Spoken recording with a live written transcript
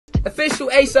Official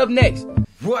Ace up next.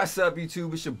 What's up,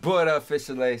 YouTube? It's your boy, the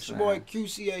Official Ace. It's your boy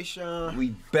QCARMY.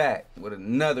 We back with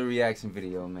another reaction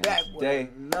video, man. Back Today,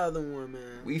 with another one,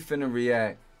 man. we finna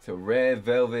react to Red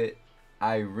Velvet,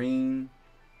 IRENE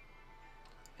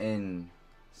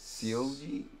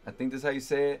SEULGI. I think that's how you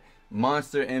say it.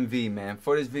 Monster MV, man.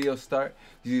 For this video start,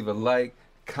 you leave a like,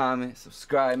 comment,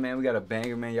 subscribe, man. We got a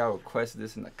banger, man. Y'all requested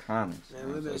this in the comments.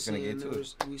 Man, we've been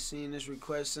seeing this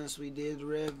request since we did the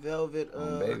Red Velvet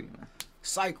baby, man.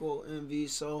 Cycle MV,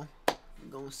 so we're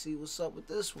gonna see what's up with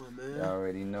this one, man. You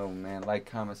already know, man. Like,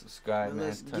 comment, subscribe, man.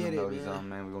 Let's Turn get the it, notices man. on,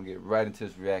 man. We're gonna get right into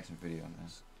this reaction video, man.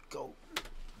 Let's go.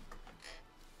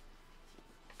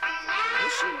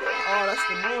 What's she doing? Oh, that's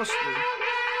the monster.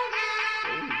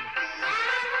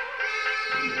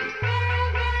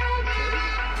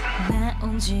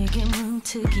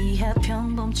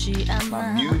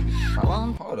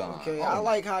 Hold on. Okay, I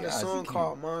like how the song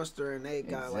called Monster, and they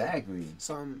got like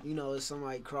some, you know, it's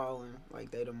somebody crawling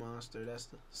like they the monster. That's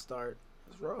the start.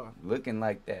 It's raw. Looking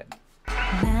like that.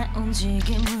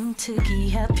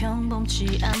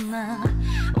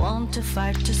 Want to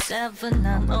 5 to 7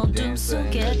 난 어둠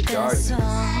속에 댄서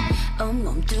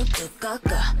온몸 뚝뚝 꺾어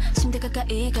침대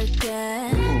가까이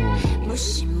갈게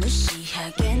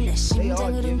무시무시하게 내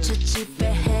심장을 훔쳐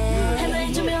지배해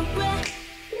하나의 조명 왜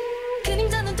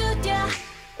그림자는 두드려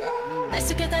날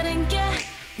속에 다른 게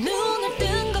눈을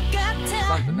뜬 것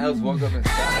같아 Something else woke up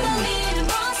inside.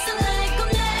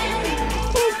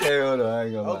 Okay, hold on, I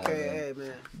ain't gonna lie. Okay, hey,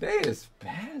 man. They is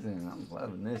spazzing. I'm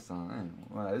loving this song.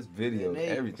 Wow, this video,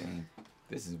 everything.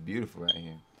 This is beautiful right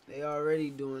here. They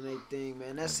already doing their thing,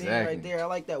 man. That scene right there, I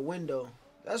like that window.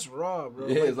 That's raw, bro.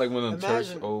 Yeah, like, it's like one of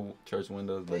them old church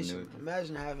windows. But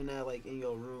imagine having that like in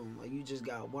your room. Like you just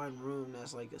got one room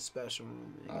that's like a special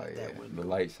room. And oh yeah, that window. the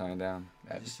light shine down.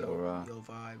 That'd be so raw. Your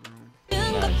vibe room. The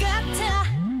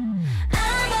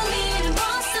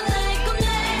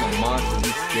monster, be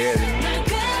scared of me.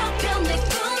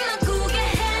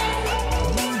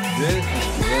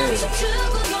 This is good.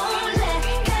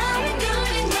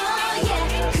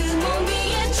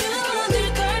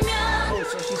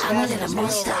 I'm a little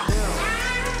monster.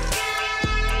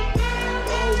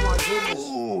 Oh my goodness.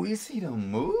 Ooh, you see the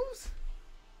moves?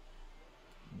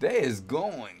 They is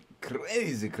going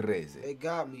crazy, crazy. They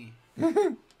got me.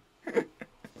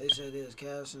 They said they was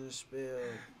casting a spell.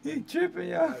 He tripping,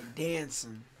 y'all. Like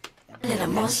dancing. Little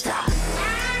monster. I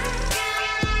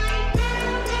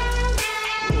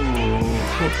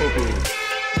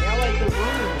like the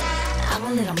room. I'm a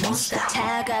little monster.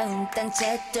 차가운 땅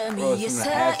잿더미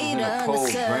위에서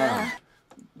일어났어.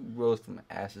 Rose from the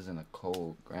ashes in a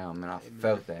cold ground, man. I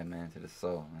felt that, man, to the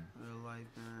soul, man. Real life,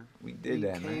 man. We did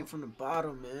that, man. We came from the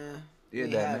bottom, man. Did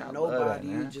we that, had man. nobody. That,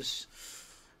 man. You just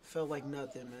felt like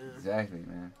nothing, man. Exactly,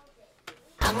 man.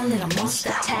 I'm a little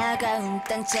monster. 차가운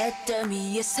땅 잿더미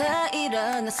위에서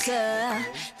일어났어.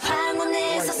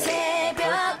 황혼에서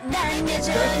새벽 난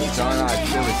여전히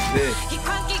존재해. 이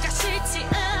광기가 싫지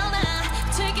않아.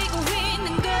 즐기고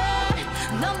있는 걸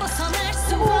넌 벗어날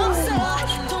수 없어.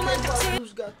 도망갔지.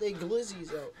 Who's got their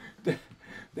glizzies out?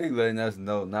 They letting us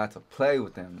know not to play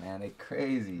with them, man. They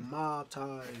crazy. Mob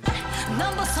ties.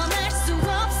 넌 벗어날 수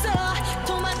없어.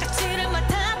 도망갔지를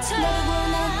맡아쳐.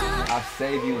 I'll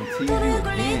save you and tease you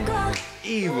again.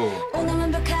 Evil. 오늘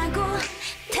완벽하고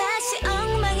다시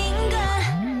엉망인가.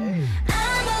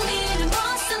 I'm a little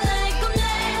monster like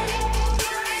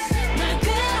날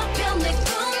괴롭혀 내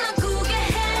꿈만 꾸게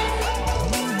해.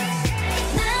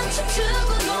 난 춤추고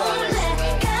놀래.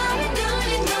 가위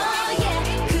눌린 너의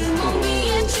그 몸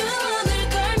위에 주문을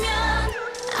걸면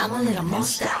I'm a little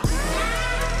monster.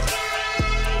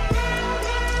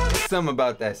 Something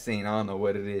about that scene, I don't know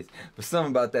what it is, but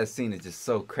something about that scene is just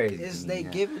so crazy. It's they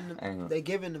giving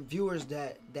the viewers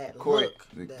that look.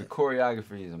 The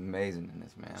choreography is amazing in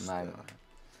this, man. I'm not even,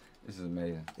 this is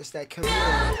amazing. It's that camera.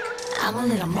 I'm a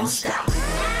little monster. I'm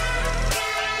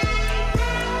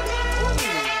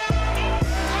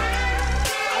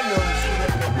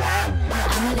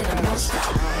a little monster.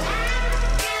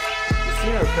 You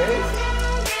see her face?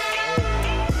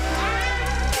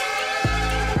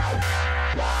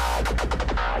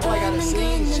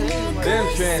 Them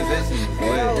transitions is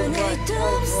lit.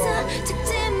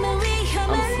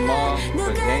 I'm small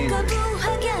but dangerous.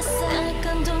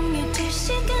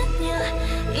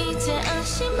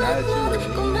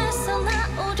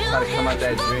 Try to come out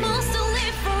that dream.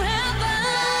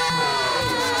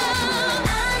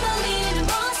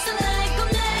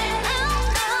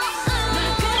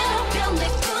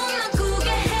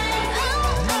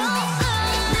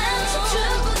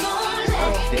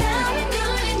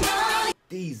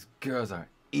 These girls are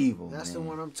evil. That's man. the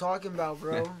one I'm talking about,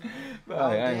 bro. Bro,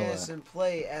 I'll dance and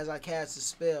play as I cast a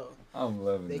spell. I'm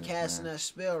loving They this, casting man. that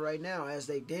spell right now as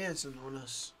they dancing on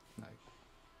us.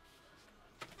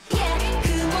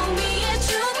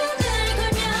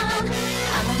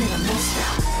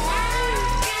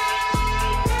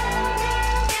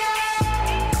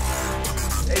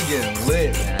 They getting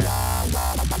lit, man.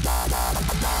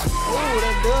 Ooh,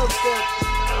 that dubstep.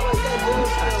 I like that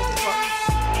dubstep.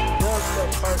 Dubstep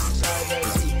part inside that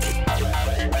beat.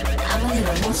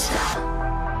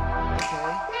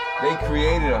 Okay. They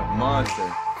created a monster.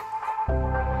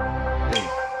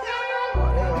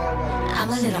 I'm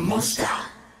a little monster.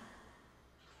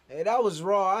 Hey, that was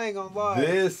raw. I ain't gonna lie.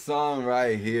 This song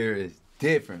right here is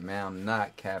different, man. I'm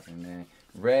not capping, man.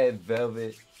 Red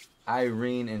Velvet,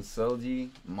 IRENE and SEULGI,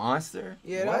 Monster.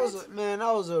 Yeah, that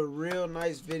was a real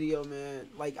nice video, man.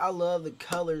 Like, I love the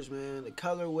colors, man. The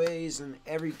colorways and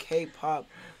every K-pop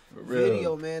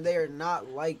video, man. They are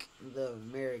not like the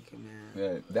American, man.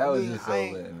 Yeah, that was just so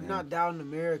lit, man. I'm not doubting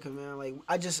America, man. Like,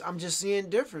 I'm just seeing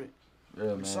different.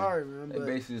 Real, I'm man. sorry, man. They but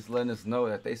basically just letting us know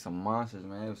that they some monsters,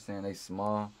 man. They was saying they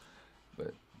small,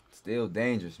 but still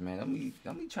dangerous, man. Don't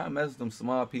be trying to mess with them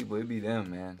small people. It be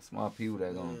them, man. Small people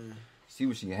that gonna see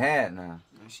what she had now.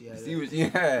 She had see what she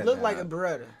had. Look like a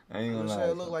Beretta. I ain't gonna lie.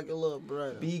 It looked like a little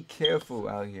Beretta. Be careful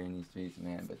out here in these streets,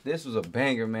 man. But this was a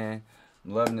banger, man.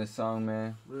 I'm loving this song,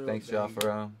 man. Thanks y'all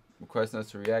for requesting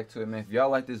us to react to it, man. If y'all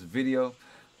like this video,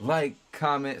 like,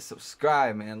 comment,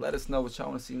 subscribe, man. Let us know what y'all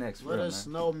want to see next. Let us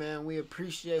know, man. We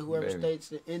appreciate whoever stayed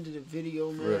to the end of the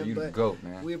video, man. You the GOAT,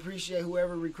 man. We appreciate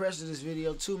whoever requested this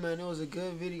video too, man. It was a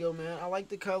good video, man. I like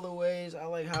the colorways. I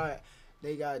like how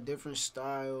they got different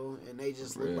style and they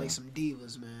just look like some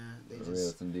divas, man. They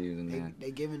just some divas, man.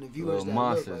 They giving the viewers that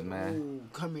monsters, look like, man. ooh,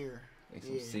 come here. Like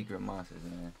some secret monsters,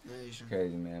 man. It's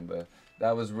crazy, man. But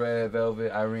that was Red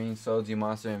Velvet, IRENE, SEULGI,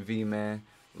 Monster, and V, man.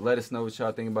 Let us know what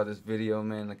y'all think about this video,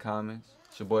 man, in the comments.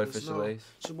 It's your boy, Official Ace.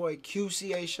 It's your boy,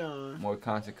 QCARMY. More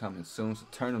content coming soon, so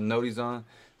turn them noties on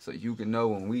so you can know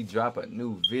when we drop a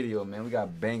new video, man. We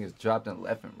got bangers dropped in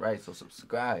left and right, so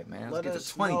subscribe, man. Let's get to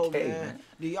 20K, man.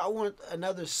 Do y'all want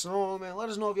another song, man? Let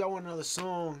us know if y'all want another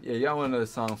song. Yeah, y'all want another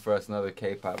song for us, another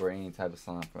K-pop or any type of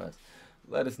song for us.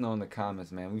 Let us know in the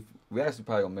comments, man. We actually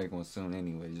probably gonna make one soon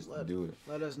anyway, just to do it.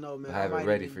 Let us know, man. I have it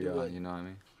ready for y'all, you know what I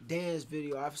mean? Dance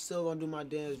video. I'm still gonna do my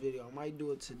dance video. I might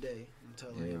do it today. I'm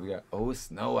telling you. Yeah, we got it's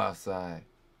snow outside.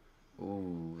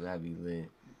 Ooh, that'd be lit.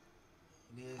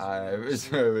 Alright,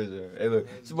 Richard. Hey, look,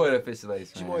 it's your boy, Official Ace, man.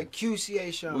 It's your boy,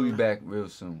 QCARMY. We'll be back real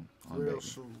soon. Real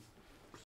soon.